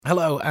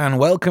Hello and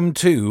welcome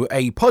to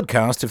a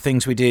podcast of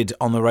things we did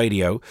on the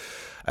radio.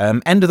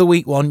 End of the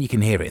week one, you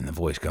can hear it in the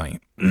voice going.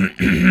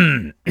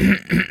 Is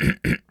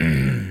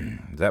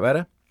that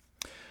better?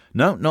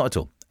 No, not at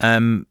all.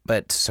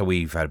 But so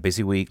we've had a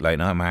busy week, Late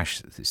Night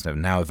MASH. It's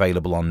now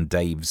available on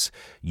Dave's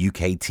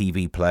UK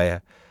TV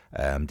player.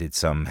 Did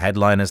some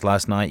headliners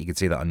last night. You can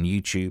see that on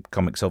YouTube.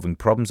 Comic Solving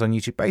Problems on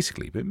YouTube.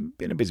 Basically, been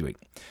a busy week.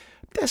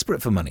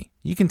 Desperate for money.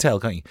 You can tell,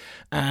 can't you?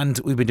 And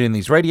we've been doing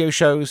these radio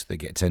shows. They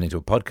get turned into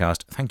a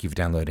podcast. Thank you for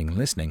downloading and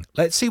listening.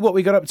 Let's see what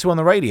we got up to on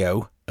the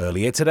radio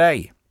earlier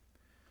today.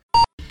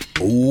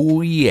 Oh,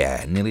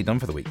 yeah. Nearly done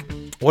for the week.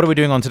 What are we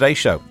doing on today's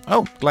show?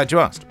 Oh, glad you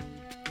asked.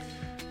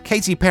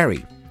 Katy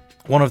Perry,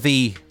 one of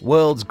the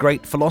world's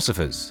great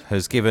philosophers,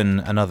 has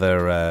given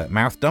another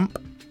mouth dump.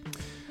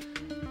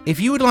 If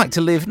you would like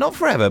to live, not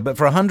forever, but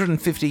for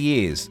 150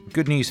 years,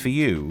 good news for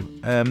you.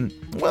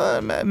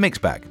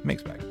 Mixed bag.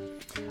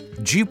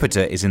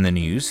 Jupiter is in the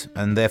news,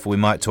 and therefore we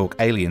might talk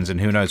aliens and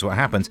who knows what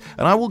happens.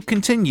 And I will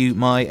continue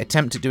my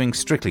attempt at doing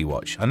Strictly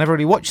Watch. I never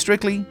really watched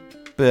Strictly,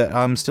 but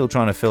I'm still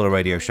trying to fill a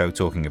radio show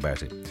talking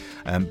about it.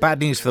 Bad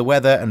news for the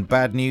weather, and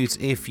bad news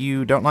if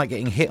you don't like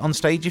getting hit on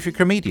stage if you're a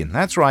comedian.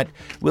 That's right,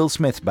 Will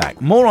Smith's back.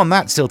 More on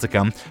that still to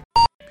come.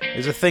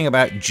 There's a thing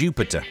about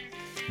Jupiter.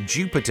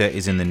 Jupiter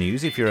is in the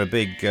news if you're a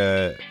big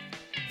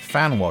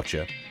fan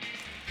watcher.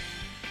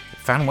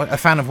 A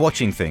fan of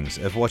watching things,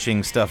 of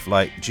watching stuff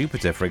like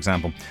Jupiter, for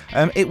example.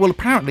 It will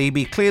apparently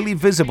be clearly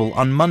visible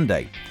on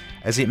Monday,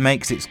 as it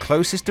makes its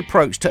closest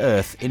approach to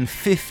Earth in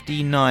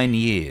 59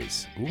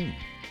 years. Ooh.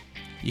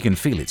 You can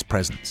feel its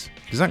presence.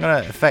 Is that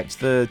going to affect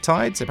the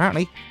tides?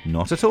 Apparently,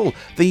 not at all.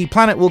 The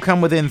planet will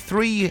come within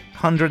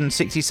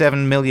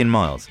 367 million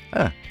miles.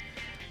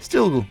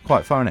 Still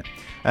quite far in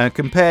it.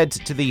 Compared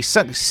to the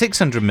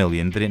 600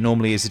 million that it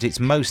normally is at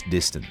its most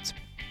distant.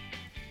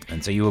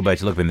 And so you will be able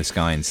to look up in the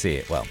sky and see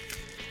it. Well,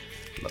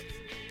 look,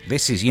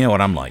 this is, you know what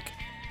I'm like.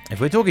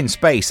 If we're talking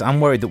space, I'm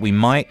worried that we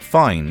might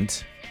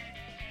find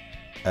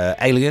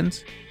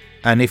aliens.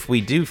 And if we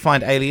do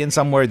find aliens,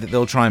 I'm worried that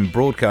they'll try and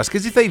broadcast.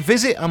 Because if they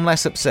visit, I'm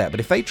less upset. But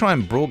if they try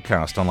and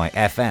broadcast on like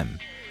FM,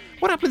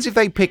 what happens if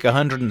they pick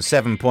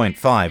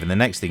 107.5 and the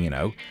next thing you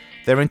know,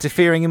 they're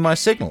interfering in my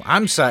signal?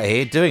 I'm sat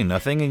here doing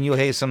nothing and you'll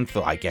hear some,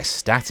 I guess,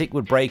 static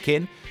would break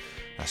in.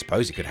 I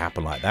suppose it could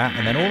happen like that,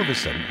 and then all of a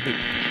sudden...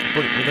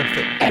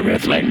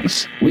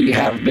 Earthlings, we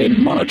have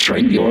been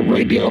monitoring your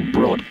radio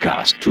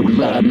broadcast to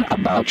learn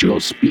about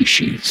your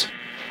species.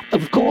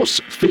 Of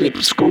course, Philip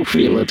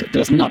Schofield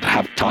does not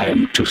have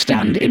time to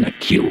stand in a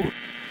queue.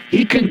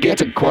 He can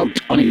get a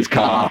quote on his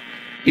car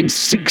in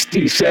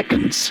 60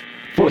 seconds.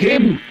 For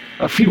him,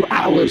 a few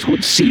hours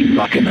would seem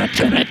like an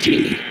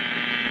eternity.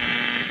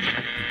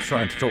 I'm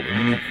trying to talk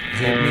and you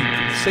hear me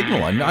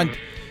signal. I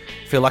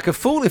feel like a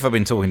fool if I've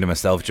been talking to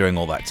myself during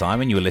all that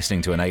time and you were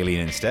listening to an alien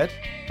instead.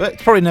 But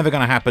it's probably never going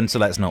to happen, so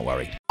let's not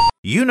worry.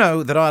 You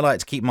know that I like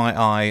to keep my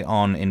eye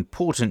on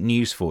important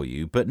news for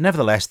you, but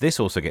nevertheless, this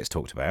also gets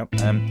talked about.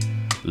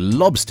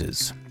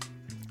 Lobsters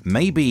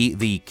may be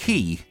the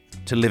key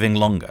to living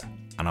longer.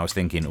 And I was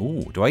thinking,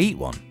 do I eat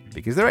one?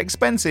 Because they're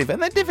expensive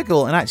and they're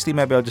difficult, and actually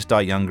maybe I'll just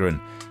die younger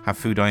and have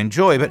food I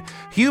enjoy. But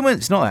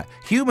humans, not that.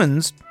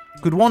 Humans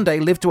could one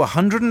day live to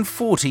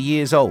 140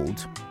 years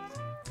old,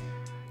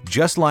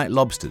 just like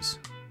lobsters.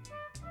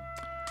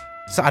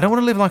 So I don't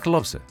want to live like a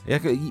lobster.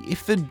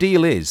 If the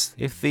deal is,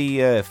 if the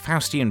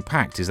Faustian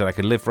pact is that I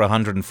could live for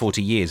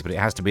 140 years, but it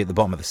has to be at the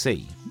bottom of the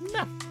sea,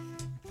 no.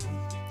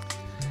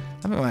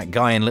 I think that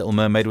guy in Little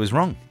Mermaid was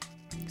wrong.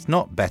 It's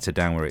not better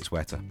down where it's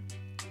wetter.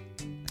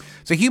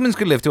 So humans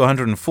could live to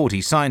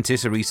 140.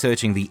 Scientists are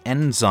researching the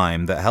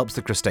enzyme that helps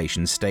the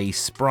crustaceans stay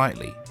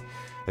sprightly.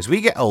 As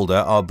we get older,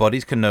 our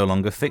bodies can no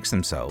longer fix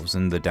themselves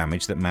and the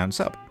damage that mounts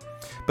up.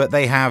 But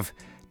they have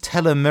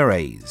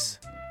telomerase,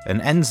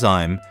 an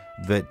enzyme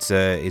that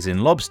is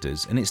in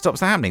lobsters, and it stops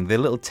that happening. The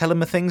little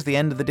telomere things, the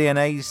end of the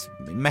DNA,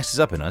 messes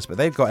up in us, but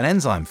they've got an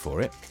enzyme for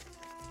it.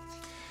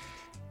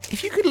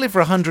 If you could live for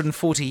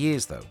 140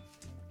 years, though,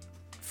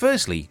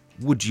 firstly,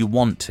 would you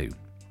want to?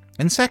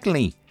 And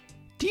secondly,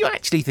 do you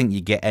actually think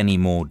you get any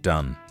more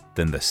done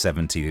than the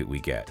 70 that we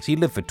get? So you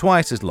live for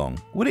twice as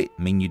long. Would it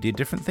mean you did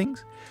different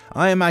things?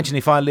 I imagine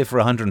if I lived for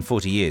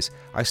 140 years,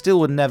 I still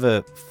would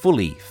never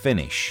fully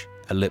finish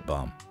a lip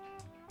balm.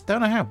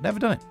 Don't know how, never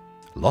done it.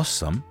 Lost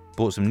some,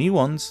 bought some new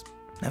ones,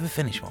 never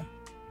finished one.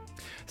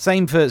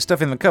 Same for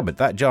stuff in the cupboard.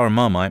 That jar of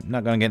Marmite,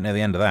 not going to get near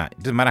the end of that. It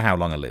doesn't matter how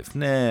long I live.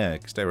 Nah,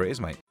 stay where it is,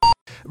 mate.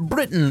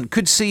 Britain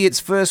could see its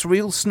first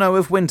real snow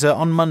of winter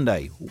on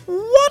Monday.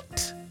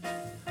 What?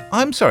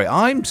 I'm sorry,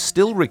 I'm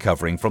still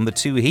recovering from the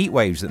 2 heat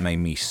waves that made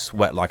me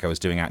sweat like I was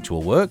doing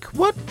actual work.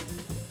 What?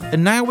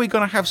 And now we're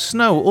going to have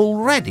snow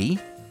already?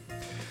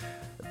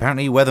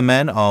 Apparently,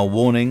 weathermen are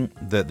warning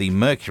that the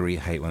mercury,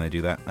 I hate when they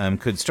do that,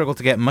 could struggle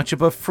to get much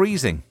above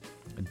freezing.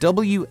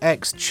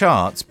 WX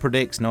Charts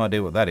predicts, no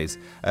idea what that is,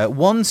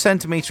 1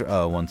 centimetre,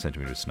 1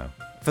 centimetre of snow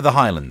for the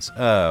Highlands.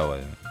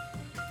 I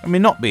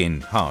mean, not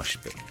being harsh,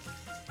 but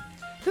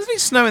doesn't it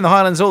snow in the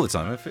Highlands all the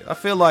time? I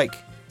feel like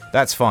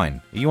that's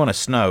fine. If you want to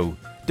snow,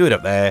 do it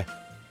up there.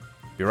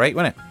 Be right,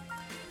 won't it?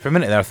 For a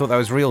minute there, I thought that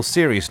was real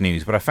serious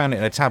news, but I found it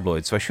in a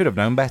tabloid, so I should have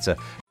known better.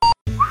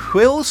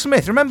 Will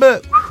Smith. Remember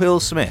Will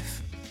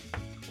Smith?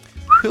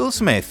 Will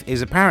Smith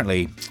is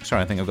apparently...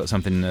 Sorry, I think I've got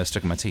something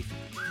stuck in my teeth.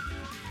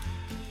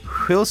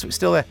 Will Smith,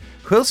 still there.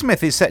 Will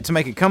Smith is set to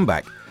make a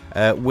comeback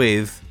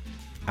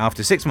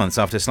after 6 months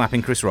after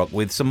slapping Chris Rock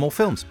with some more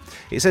films.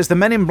 It says the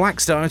Men in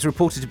Black star is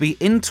reported to be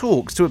in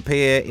talks to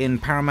appear in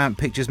Paramount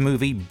Pictures'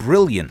 movie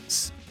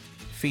Brilliance.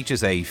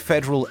 Features a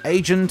federal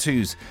agent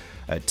who's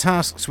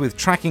tasks with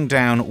tracking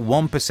down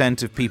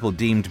 1% of people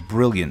deemed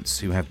brilliants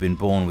who have been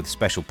born with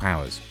special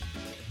powers.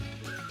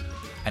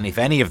 And if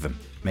any of them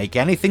make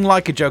anything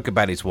like a joke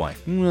about his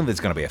wife, well, there's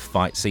going to be a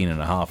fight scene and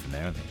a half in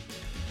there, I think.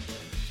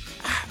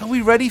 Are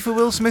we ready for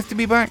Will Smith to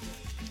be back?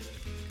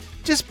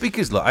 Just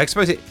because, look, I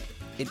suppose it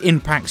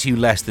impacts you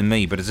less than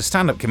me, but as a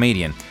stand-up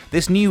comedian,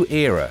 this new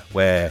era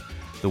where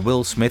the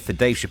Will Smith, the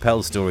Dave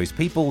Chappelle stories,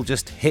 people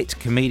just hit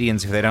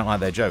comedians if they don't like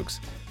their jokes.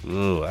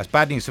 Ugh, that's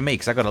bad news for me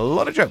because I've got a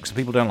lot of jokes that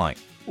people don't like.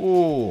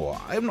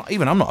 Oh, I'm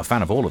not a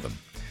fan of all of them,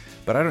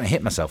 but I don't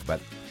hit myself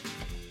about it.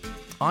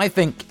 I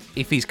think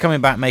if he's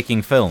coming back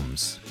making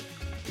films,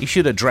 he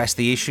should address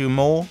the issue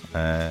more.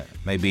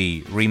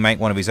 Maybe remake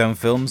one of his own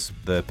films,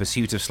 The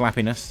Pursuit of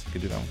Slappiness.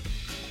 Could do that one.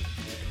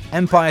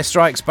 Empire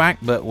Strikes Back,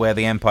 but where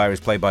the Empire is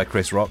played by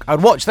Chris Rock.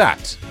 I'd watch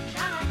that.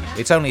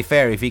 It's only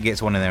fair if he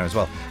gets one in there as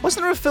well.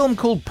 Wasn't there a film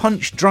called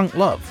Punch Drunk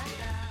Love?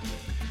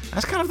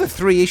 That's kind of the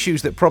three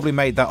issues that probably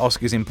made that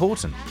Oscars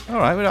important.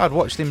 Alright, well, I'd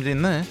watch them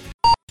in there.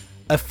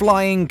 A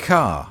flying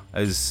car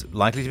is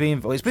likely to be...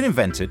 It's been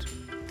invented,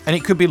 and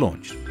it could be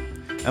launched.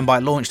 And by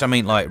launched, I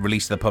mean like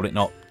released to the public,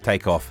 not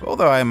take off.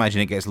 Although I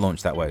imagine it gets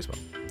launched that way as well.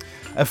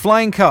 A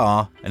flying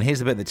car, and here's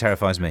the bit that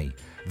terrifies me,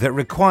 that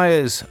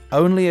requires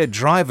only a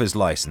driver's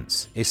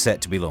license is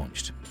set to be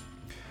launched.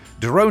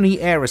 Doroni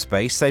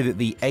Aerospace say that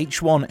the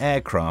H-1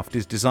 aircraft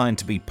is designed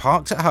to be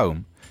parked at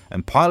home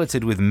and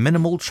piloted with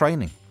minimal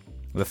training.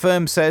 The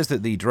firm says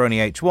that the Doroni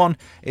H-1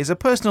 is a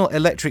personal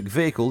electric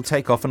vehicle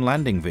takeoff and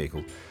landing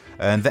vehicle,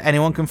 and that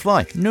anyone can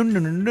fly. No.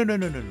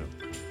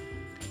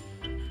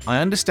 I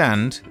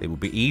understand it would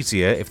be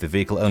easier if the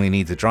vehicle only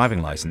needs a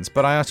driving license,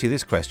 but I ask you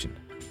this question.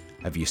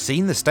 Have you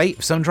seen the state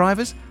of some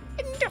drivers?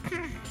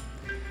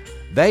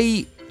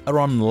 They are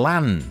on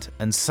land,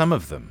 and some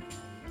of them,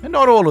 and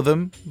not all of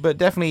them, but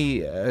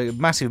definitely a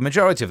massive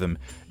majority of them,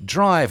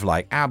 drive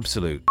like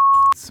absolute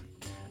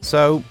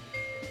So,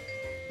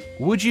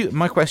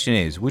 my question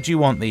is, would you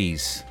want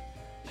these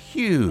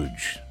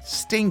huge,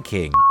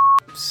 stinking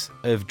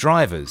of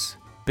drivers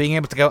being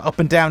able to go up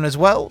and down as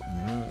well?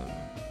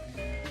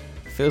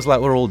 Feels like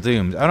we're all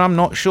doomed. And I'm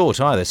not short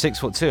either,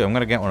 6'2". I'm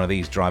going to get one of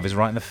these drivers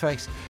right in the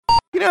face.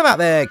 You know that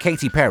there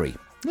Katy Perry?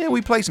 Yeah,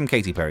 we play some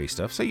Katy Perry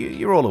stuff, so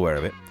you're all aware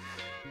of it.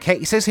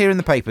 It says here in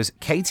the papers,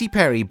 Katy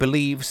Perry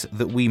believes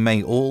that we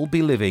may all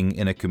be living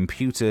in a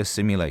computer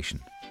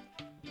simulation.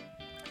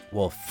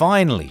 Well,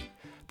 finally,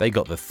 they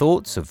got the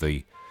thoughts of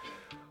the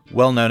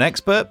well-known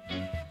expert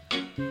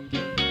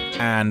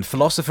and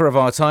philosopher of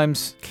our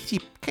times,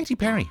 Katy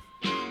Perry.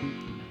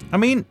 I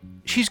mean,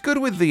 she's good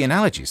with the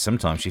analogies.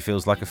 Sometimes she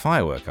feels like a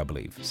firework, I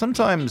believe.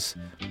 Sometimes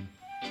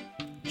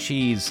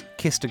she's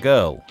kissed a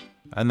girl.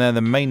 And they're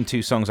the main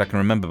two songs I can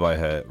remember by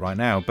her right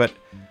now. But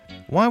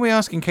why are we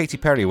asking Katy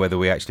Perry whether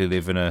we actually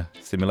live in a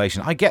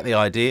simulation? I get the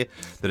idea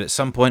that at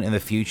some point in the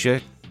future,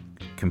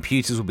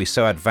 computers will be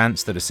so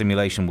advanced that a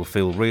simulation will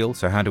feel real.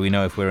 So how do we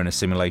know if we're in a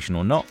simulation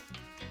or not?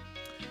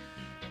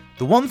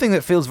 The one thing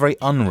that feels very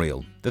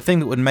unreal, the thing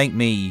that would make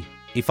me,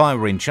 if I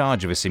were in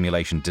charge of a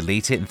simulation,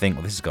 delete it and think,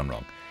 well, this has gone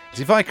wrong, is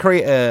if I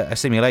create a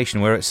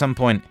simulation where at some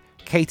point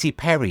Katy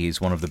Perry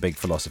is one of the big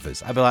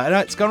philosophers. I'd be like, no,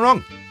 it's gone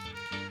wrong.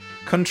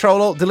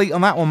 Control-Alt-Delete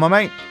on that one, my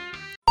mate.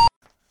 A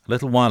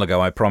little while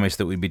ago, I promised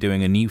that we'd be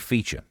doing a new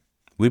feature.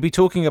 We'd be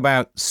talking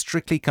about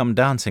Strictly Come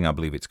Dancing, I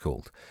believe it's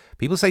called.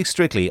 People say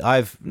Strictly.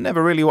 I've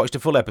never really watched a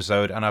full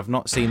episode, and I've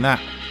not seen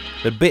that.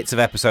 The bits of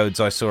episodes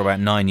I saw about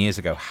 9 years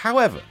ago.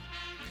 However,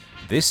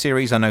 this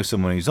series, I know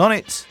someone who's on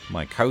it,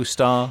 my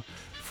co-star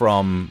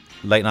from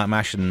Late Night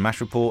MASH and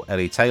MASH Report,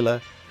 Ellie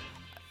Taylor.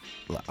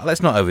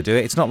 Let's not overdo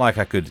it. It's not like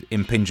I could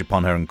impinge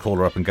upon her and call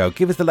her up and go,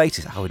 give us the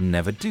latest. I would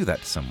never do that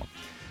to someone.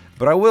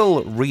 But I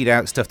will read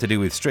out stuff to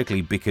do with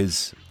Strictly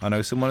because I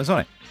know someone is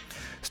on it.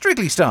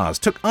 Strictly stars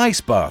took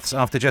ice baths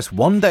after just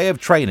one day of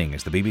training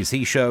as the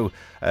BBC show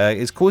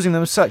is causing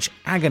them such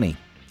agony.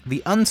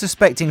 The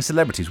unsuspecting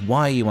celebrities,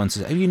 why are you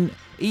unsuspecting?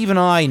 Even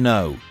I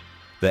know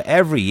that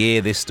every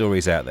year this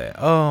story's out there.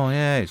 Oh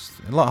yeah, it's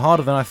a lot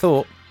harder than I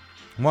thought.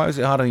 Why was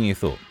it harder than you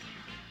thought?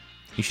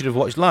 You should have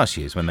watched last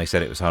year's when they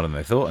said it was harder than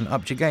they thought and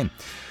upped your game.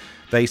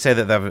 They say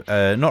that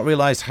they've not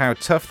realised how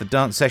tough the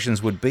dance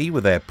sessions would be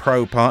with their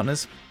pro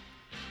partners.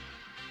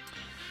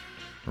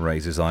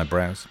 Raises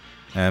eyebrows.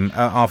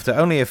 After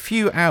only a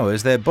few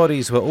hours, their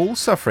bodies were all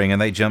suffering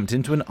and they jumped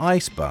into an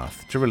ice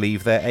bath to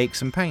relieve their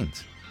aches and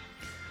pains.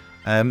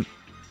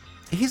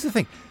 Here's the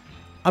thing.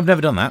 I've never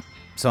done that,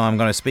 so I'm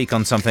going to speak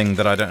on something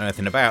that I don't know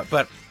anything about,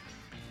 but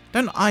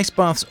don't ice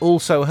baths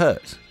also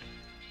hurt?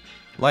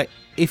 Like,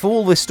 if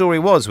all this story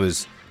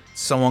was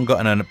someone got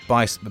in a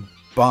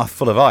bath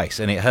full of ice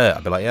and it hurt,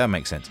 I'd be like, yeah, that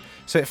makes sense.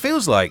 So it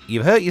feels like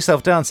you've hurt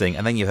yourself dancing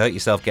and then you hurt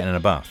yourself getting in a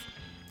bath.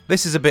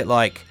 This is a bit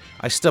like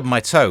I stubbed my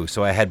toe,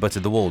 so I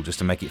headbutted the wall just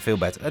to make it feel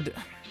better.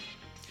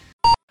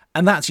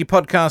 And that's your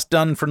podcast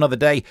done for another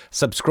day.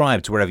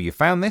 Subscribe to wherever you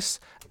found this,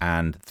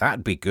 and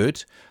that'd be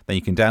good. Then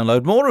you can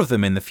download more of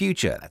them in the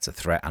future. That's a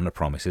threat and a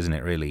promise, isn't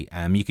it, really?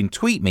 You can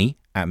tweet me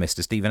at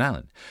Mr. Stephen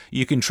Allen.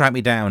 You can track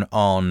me down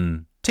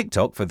on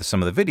TikTok for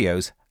some of the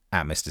videos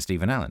at Mr.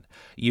 Stephen Allen.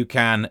 You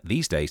can,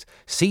 these days,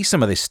 see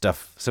some of this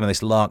stuff, some of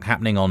this lark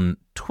happening on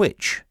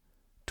Twitch.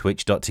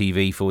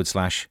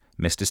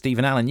 Twitch.tv/Mr.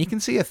 Stephen Allen. You can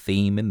see a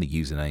theme in the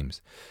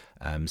usernames.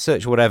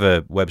 Search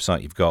whatever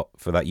website you've got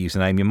for that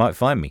username, you might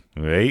find me.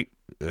 Wait,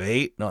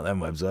 not them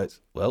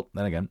websites. Well,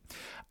 then again.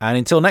 And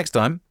until next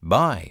time,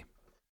 bye.